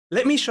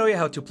Let me show you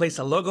how to place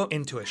a logo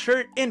into a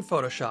shirt in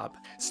Photoshop.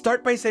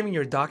 Start by saving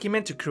your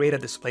document to create a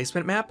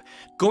displacement map.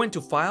 Go into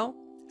File,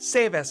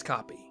 Save as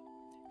Copy.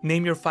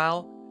 Name your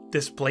file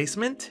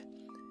Displacement.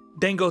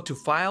 Then go to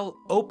File,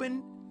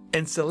 Open,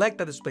 and select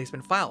the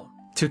displacement file.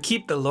 To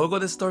keep the logo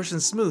distortion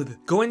smooth,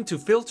 go into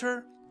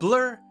Filter,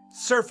 Blur,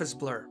 Surface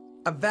Blur.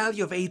 A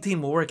value of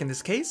 18 will work in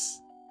this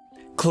case.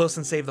 Close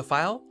and save the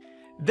file.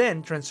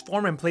 Then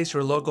transform and place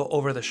your logo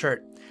over the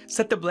shirt.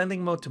 Set the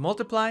blending mode to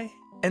multiply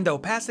and the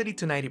opacity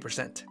to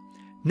 90%.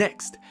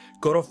 Next,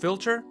 go to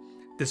Filter,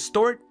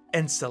 Distort,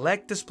 and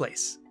select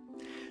Displace.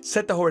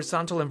 Set the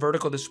horizontal and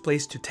vertical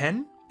displace to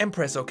 10 and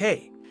press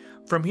OK.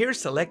 From here,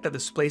 select the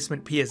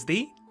displacement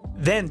PSD,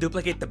 then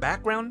duplicate the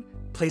background,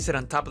 place it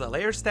on top of the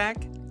layer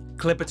stack,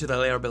 clip it to the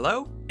layer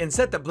below, and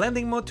set the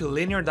blending mode to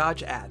Linear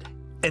Dodge Add,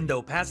 and the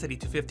opacity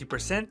to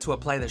 50% to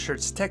apply the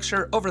shirt's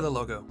texture over the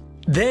logo.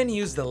 Then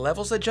use the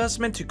levels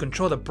adjustment to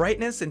control the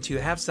brightness until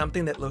you have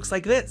something that looks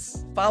like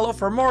this. Follow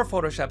for more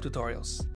Photoshop tutorials.